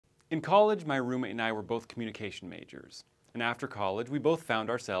In college, my roommate and I were both communication majors. And after college, we both found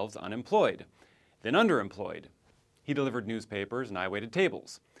ourselves unemployed, then underemployed. He delivered newspapers and I waited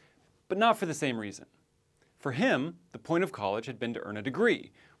tables, but not for the same reason. For him, the point of college had been to earn a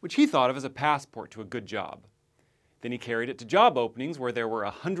degree, which he thought of as a passport to a good job. Then he carried it to job openings where there were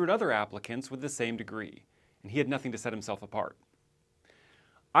 100 other applicants with the same degree, and he had nothing to set himself apart.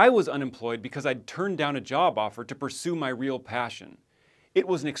 I was unemployed because I'd turned down a job offer to pursue my real passion. It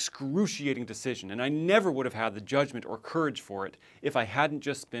was an excruciating decision, and I never would have had the judgment or courage for it if I hadn't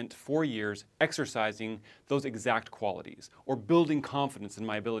just spent 4 years exercising those exact qualities, or building confidence in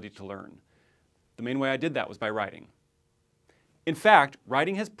my ability to learn. The main way I did that was by writing. In fact,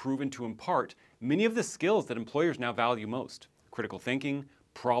 writing has proven to impart many of the skills that employers now value most: critical thinking,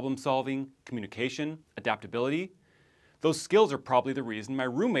 problem solving, communication, adaptability. Those skills are probably the reason my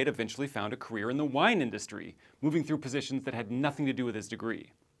roommate eventually found a career in the wine industry, moving through positions that had nothing to do with his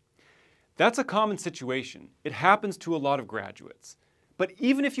degree. That's a common situation. It happens to a lot of graduates. But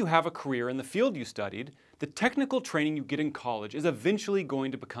even if you have a career in the field you studied, the technical training you get in college is eventually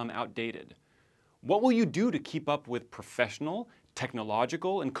going to become outdated. What will you do to keep up with professional,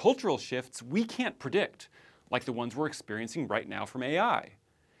 technological, and cultural shifts we can't predict, like the ones we're experiencing right now from AI?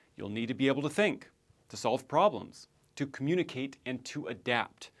 You'll need to be able to think, to solve problems, to communicate, and to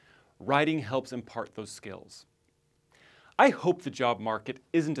adapt. Writing helps impart those skills. I hope the job market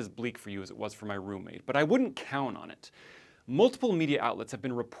isn't as bleak for you as it was for my roommate, but I wouldn't count on it. Multiple media outlets have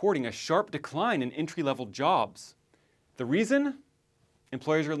been reporting a sharp decline in entry-level jobs. The reason?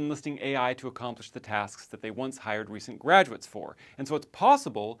 Employers are enlisting AI to accomplish the tasks that they once hired recent graduates for, and so it's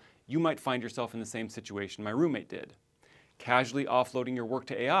possible you might find yourself in the same situation my roommate did. Casually offloading your work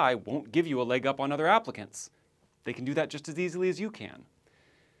to AI won't give you a leg up on other applicants. They can do that just as easily as you can.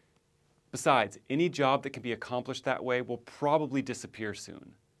 Besides, any job that can be accomplished that way will probably disappear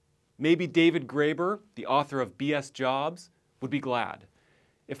soon. Maybe David Graeber, the author of BS Jobs, would be glad.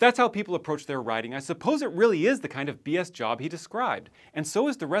 If that's how people approach their writing, I suppose it really is the kind of BS job he described, and so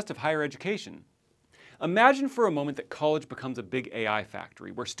is the rest of higher education. Imagine for a moment that college becomes a big AI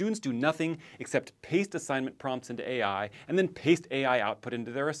factory, where students do nothing except paste assignment prompts into AI and then paste AI output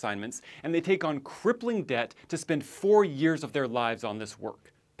into their assignments, and they take on crippling debt to spend 4 years of their lives on this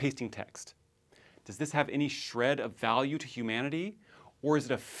work, pasting text. Does this have any shred of value to humanity, or is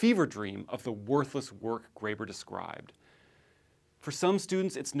it a fever dream of the worthless work Graeber described? For some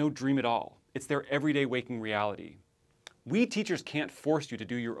students, it's no dream at all. It's their everyday waking reality. We teachers can't force you to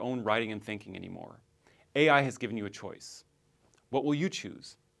do your own writing and thinking anymore. AI has given you a choice. What will you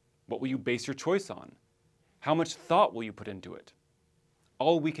choose? What will you base your choice on? How much thought will you put into it?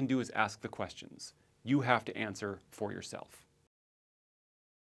 All we can do is ask the questions. You have to answer for yourself.